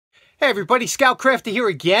Hey everybody, Scoutcrafter here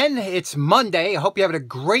again. It's Monday. I hope you're having a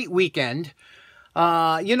great weekend.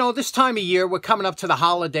 This time of year, we're coming up to the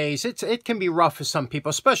holidays. It can be rough for some people,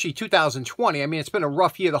 especially 2020. I mean, it's been a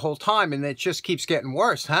rough year the whole time, and it just keeps getting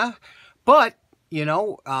worse, huh? But,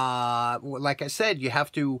 like I said, you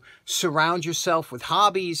have to surround yourself with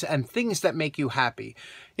hobbies and things that make you happy.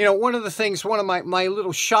 One of my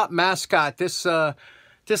little shop mascot, this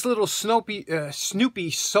little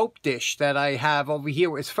Snoopy soap dish that I have over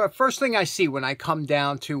here. It's the first thing I see when I come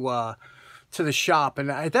down to the shop, and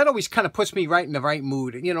that always kind of puts me right in the right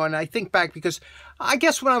mood. And I think back because I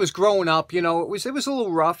guess when I was growing up, it was a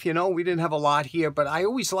little rough. We didn't have a lot here, but I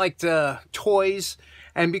always liked toys.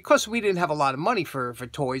 And because we didn't have a lot of money for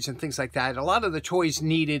toys and things like that, a lot of the toys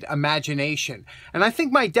needed imagination. And I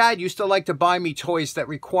think my dad used to like to buy me toys that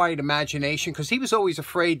required imagination because he was always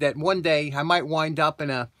afraid that one day I might wind up in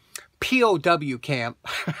a POW camp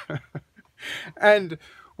and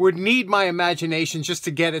would need my imagination just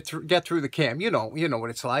to get through the camp. You know what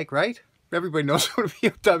it's like, right? Everybody knows what a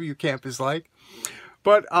POW camp is like.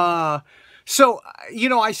 But so,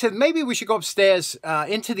 I said, maybe we should go upstairs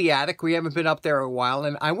into the attic. We haven't been up there a while.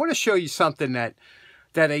 And I want to show you something a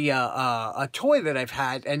toy that I've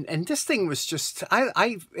had. And this thing was just,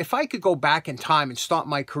 if I could go back in time and start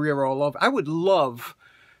my career all over, I would love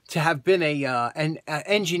to have been an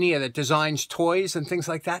engineer that designs toys and things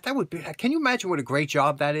like that. That would be, can you imagine what a great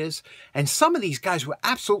job that is? And some of these guys were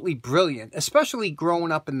absolutely brilliant, especially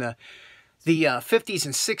growing up in the 50s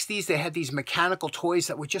and 60s. They had these mechanical toys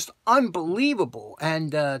that were just unbelievable.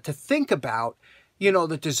 And to think about,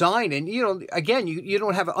 the design, and, again, you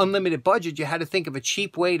don't have an unlimited budget. You had to think of a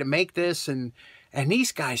cheap way to make this. And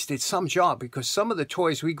these guys did some job, because some of the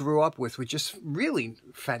toys we grew up with were just really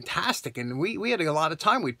fantastic. And we had a lot of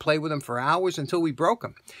time. We'd play with them for hours until we broke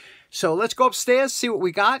them. So let's go upstairs, see what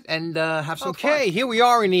we got, and have some fun. Okay, here we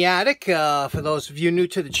are in the attic. For those of you new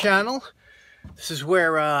to the channel, this is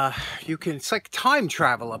where it's like time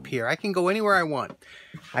travel up here. I can go anywhere I want.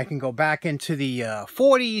 I can go back into the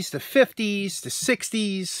 40s, the 50s, the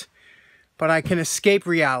 60s, but I can escape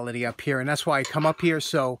reality up here, and that's why I come up here.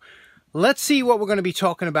 So let's see what we're going to be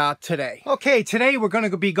talking about today. Okay, today we're going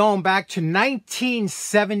to be going back to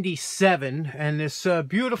 1977, and this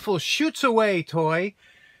beautiful Chutes toy.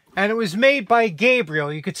 And it was made by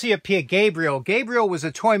Gabriel. You can see up here, Gabriel. Gabriel was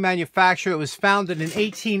a toy manufacturer. It was founded in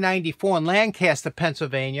 1894 in Lancaster,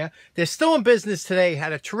 Pennsylvania. They're still in business today.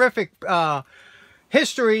 Had a terrific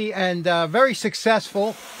history and very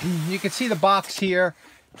successful. You can see the box here.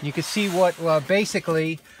 You can see what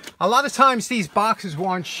basically, a lot of times these boxes were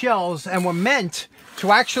on shelves and were meant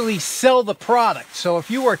to actually sell the product. So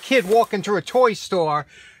if you were a kid walking through a toy store,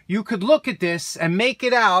 you could look at this and make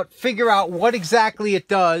it out, figure out what exactly it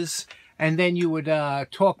does, and then you would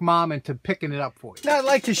talk mom into picking it up for you. Now I'd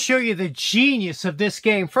like to show you the genius of this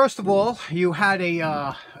game. First of all, you had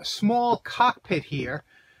a small cockpit here.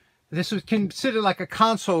 This was considered like a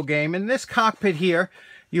console game. In this cockpit here,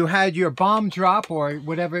 you had your bomb drop, or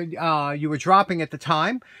whatever you were dropping at the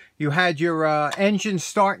time. You had your engine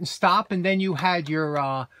start and stop, and then you had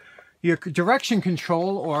your direction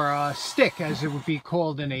control, or stick, as it would be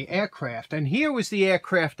called in an aircraft. And here was the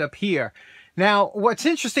aircraft up here. Now, what's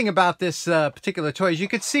interesting about this particular toy is you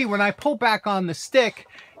can see when I pull back on the stick,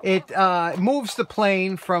 it moves the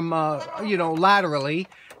plane from, laterally.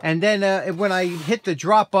 And then when I hit the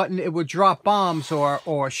drop button, it would drop bombs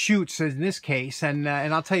or chutes in this case. And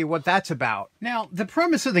I'll tell you what that's about. Now, the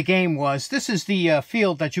premise of the game was, this is the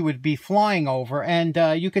field that you would be flying over. And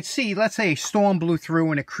you could see, let's say a storm blew through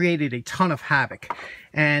and it created a ton of havoc.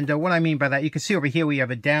 And what I mean by that, you can see over here we have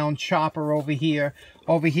a down chopper over here.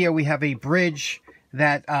 Over here we have a bridge,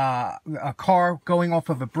 that a car going off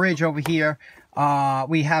of a bridge over here.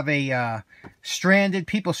 We have a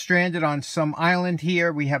people stranded on some island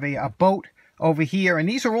here. We have a boat over here, and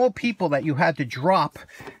these are all people that you had to drop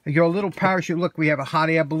your little parachute. Look, we have a hot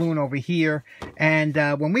air balloon over here, and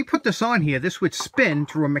when we put this on here, this would spin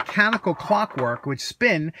through a mechanical clockwork, would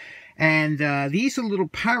spin, and these are little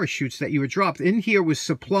parachutes that you would drop. In here was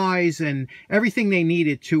supplies and everything they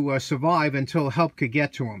needed to survive until help could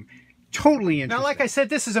get to them. Totally interesting. Now, like I said,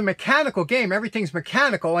 this is a mechanical game. Everything's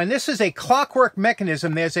mechanical, and this is a clockwork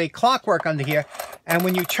mechanism. There's a clockwork under here, and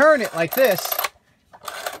when you turn it like this,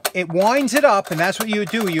 it winds it up, and that's what you would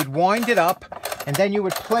do. You'd wind it up, and then you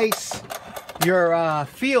would place your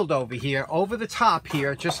field over here, over the top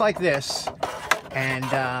here, just like this,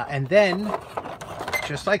 and then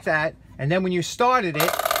just like that, and then when you started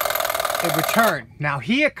it, it would turn. Now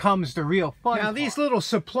here comes the real fun. Now these little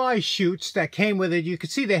supply chutes that came with it, you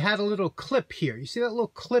could see they had a little clip here. You see that little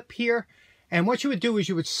clip here? And what you would do is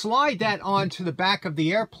you would slide that onto the back of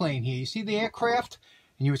the airplane here. You see the aircraft?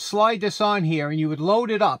 And you would slide this on here and you would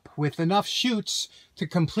load it up with enough chutes to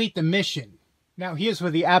complete the mission. Now here's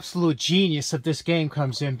where the absolute genius of this game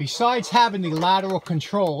comes in. Besides having the lateral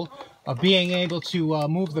control of being able to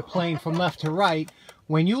move the plane from left to right,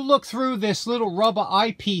 when you look through this little rubber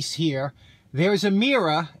eyepiece here, there's a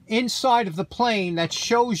mirror inside of the plane that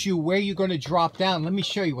shows you where you're going to drop down. Let me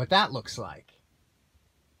show you what that looks like.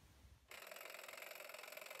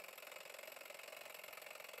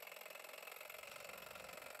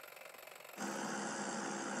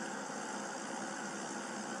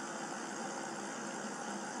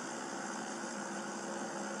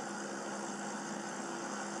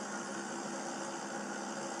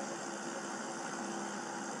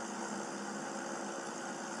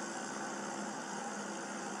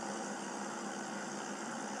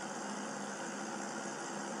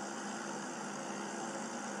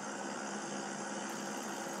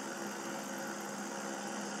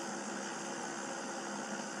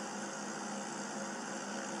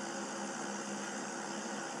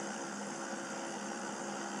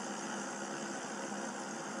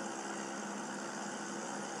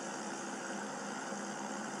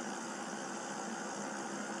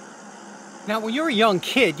 Now, when you're a young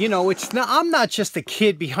kid, you know, I'm not just a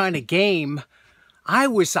kid behind a game. I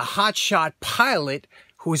was a hotshot pilot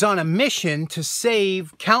who was on a mission to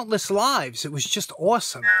save countless lives. It was just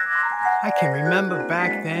awesome. I can remember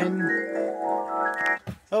back then.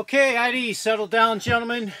 Okay, ID, settle down,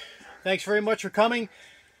 gentlemen. Thanks very much for coming.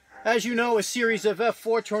 As you know, a series of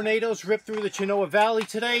F4 tornadoes ripped through the Chinoa Valley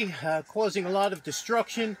today, causing a lot of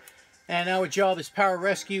destruction. And our job as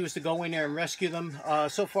pararescue is to go in there and rescue them.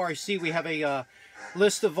 So far, I see we have a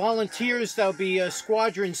list of volunteers. That'll be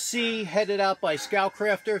Squadron C, headed out by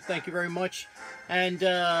Scoutcrafter. Thank you very much. And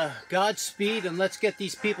Godspeed, and let's get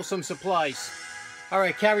these people some supplies. All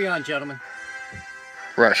right, carry on, gentlemen.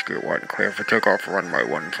 Rescue 1, clear for takeoff runway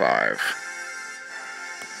 15.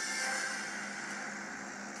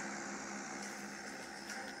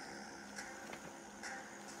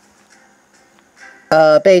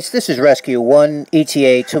 Base, this is Rescue 1,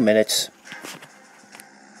 ETA 2 minutes.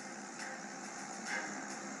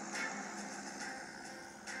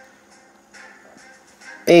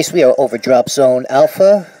 Base, we are over drop zone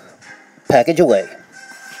Alpha. Package away.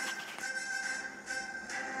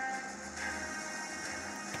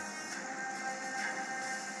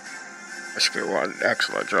 Rescue 1,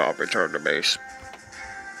 excellent job. Return to base.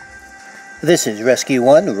 This is Rescue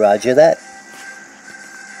 1, roger that.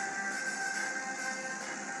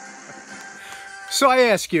 So I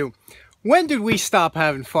ask you, when did we stop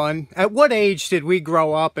having fun? At what age did we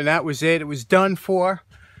grow up and that was it? It was done for?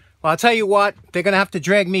 Well, I'll tell you what, they're going to have to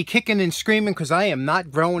drag me kicking and screaming because I am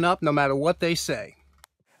not growing up no matter what they say.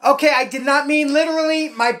 Okay, I did not mean literally.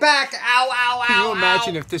 My back, ow, ow, ow, Can you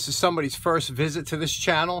imagine if this is somebody's first visit to this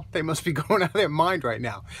channel? They must be going out of their mind right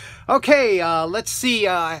now. Okay, let's see.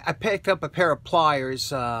 I picked up a pair of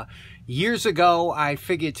pliers. Years ago, I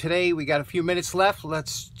figured today we got a few minutes left.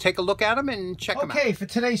 Let's take a look at them and check them out. Okay, for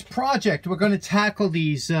today's project, we're going to tackle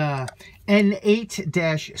these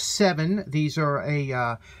N8-7. These are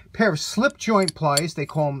a pair of slip joint pliers. They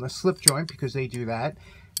call them a slip joint because they do that.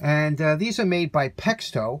 And these are made by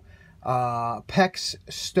Pexto.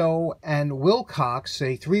 Pexto and Wilcox,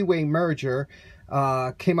 a three-way merger,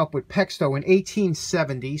 came up with Pexto in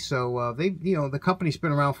 1870. So the company's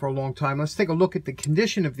been around for a long time. Let's take a look at the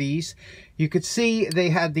condition of these. You could see they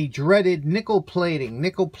had the dreaded nickel plating.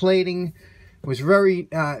 Nickel plating was very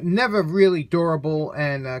never really durable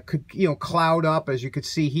and could cloud up, as you could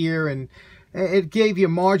see here, and it gave you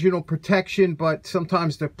marginal protection, but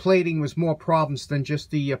sometimes the plating was more problems than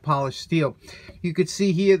just the polished steel. You could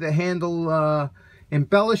see here the handle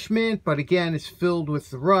embellishment, but again, it's filled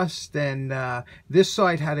with rust, and this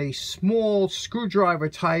side had a small screwdriver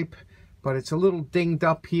type, but it's a little dinged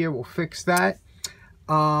up here. We'll fix that.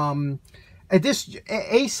 This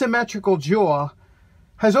asymmetrical jaw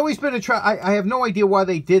has always been I have no idea why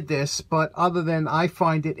they did this, but other than I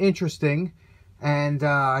find it interesting. And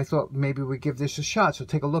I thought maybe we'd give this a shot. So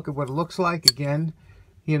take a look at what it looks like. Again,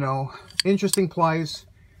 interesting pliers.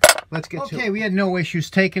 Let's get to it. Okay, we had no issues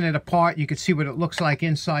taking it apart. You can see what it looks like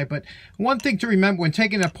inside. But one thing to remember when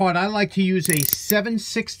taking it apart, I like to use a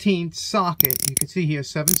 7/16 socket. You can see here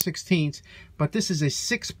 7/16. But this is a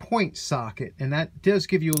 6-point socket. And that does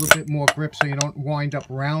give you a little bit more grip so you don't wind up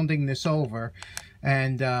rounding this over.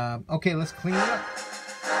 And, okay, let's clean it up.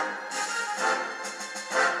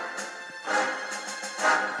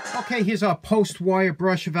 Okay, here's our post-wire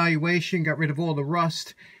brush evaluation. Got rid of all the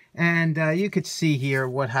rust. And you could see here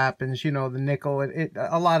what happens, you know, the nickel,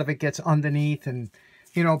 a lot of it gets underneath, and,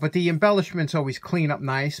 you know, but the embellishments always clean up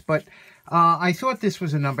nice. But I thought this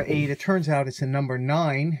was a number 8. It turns out it's a number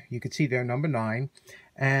 9. You can see there, number 9.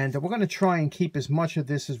 And we're going to try and keep as much of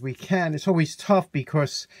this as we can. It's always tough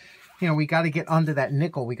because, you know, we got to get under that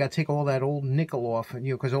nickel. We got to take all that old nickel off, and,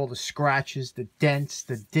 you know, because all the scratches, the dents,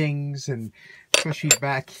 the dings, and especially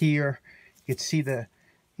back here, you can see the,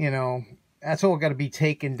 you know, that's all got to be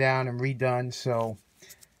taken down and redone. So,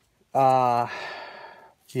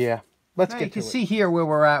 yeah. Let's get to it. You can see here where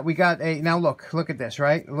we're at. We got a, now look at this,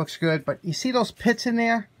 right? It looks good, but you see those pits in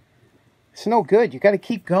there? It's no good. You got to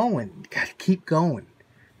keep going. You got to keep going.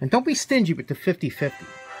 And don't be stingy with the 50-50.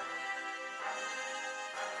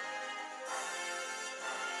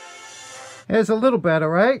 It's a little better,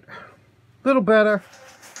 right? A little better.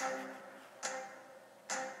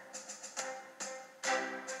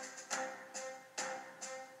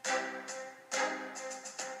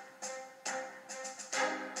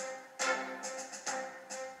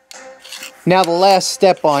 Now the last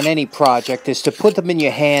step on any project is to put them in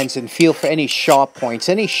your hands and feel for any sharp points,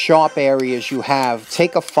 any sharp areas you have.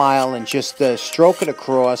 Take a file and just stroke it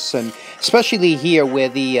across, and especially here where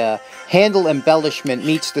the handle embellishment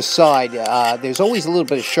meets the side, there's always a little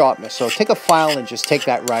bit of sharpness. So take a file and just take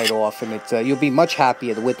that right off, and you'll be much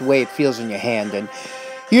happier with the way it feels in your hand. And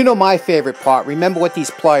you know my favorite part. Remember what these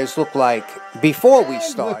pliers look like before we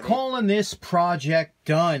started. We're calling this project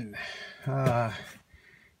done.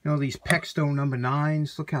 You know, these Pexto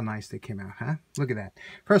No.9s, look how nice they came out, huh? Look at that.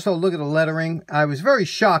 First of all, look at the lettering. I was very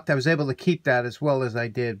shocked I was able to keep that as well as I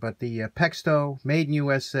did. But the Pexto, made in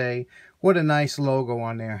USA, what a nice logo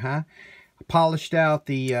on there, huh? Polished out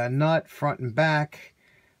the nut, front and back.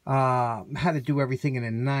 Had to do everything in a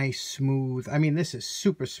nice, smooth, I mean, this is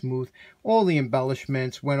super smooth. All the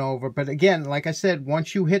embellishments went over. But again, like I said,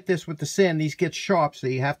 once you hit this with the sand, these get sharp. So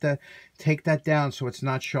you have to take that down so it's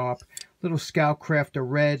not sharp. Little Scout Crafter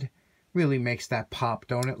red really makes that pop,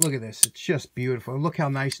 don't it? Look at this. It's just beautiful. Look how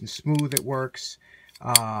nice and smooth it works.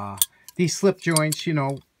 These slip joints, you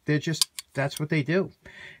know, they're just, that's what they do.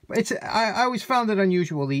 But I always found it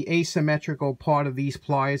unusual, the asymmetrical part of these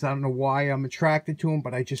pliers. I don't know why I'm attracted to them,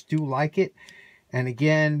 but I just do like it. And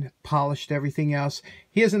again, polished everything else.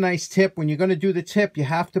 Here's a nice tip. When you're going to do the tip, you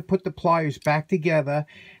have to put the pliers back together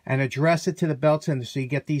and address it to the belt sander so you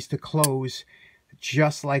get these to close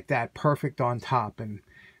just like that, perfect on top. And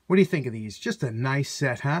what do you think of these? Just a nice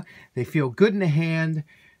set, huh? They feel good in the hand.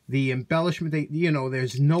 The embellishment, they, you know,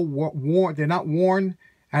 there's no worn, they're not worn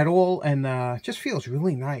at all, and just feels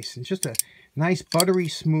really nice. And just a nice buttery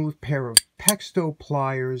smooth pair of Pexto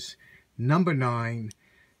pliers, number 9,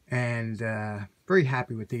 and very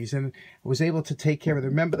happy with these. And I was able to take care of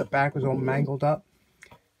them. Remember the back was all mangled up?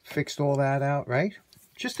 Fixed all that out, right?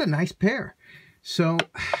 Just a nice pair. So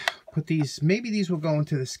put these, maybe these will go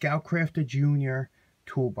into the Scout Crafter Junior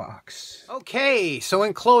toolbox. Okay, so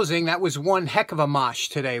in closing, that was one heck of a mosh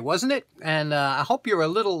today, wasn't it? And I hope you're a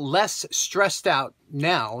little less stressed out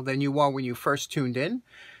now than you were when you first tuned in.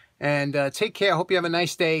 And take care. I hope you have a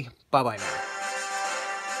nice day. Bye-bye now.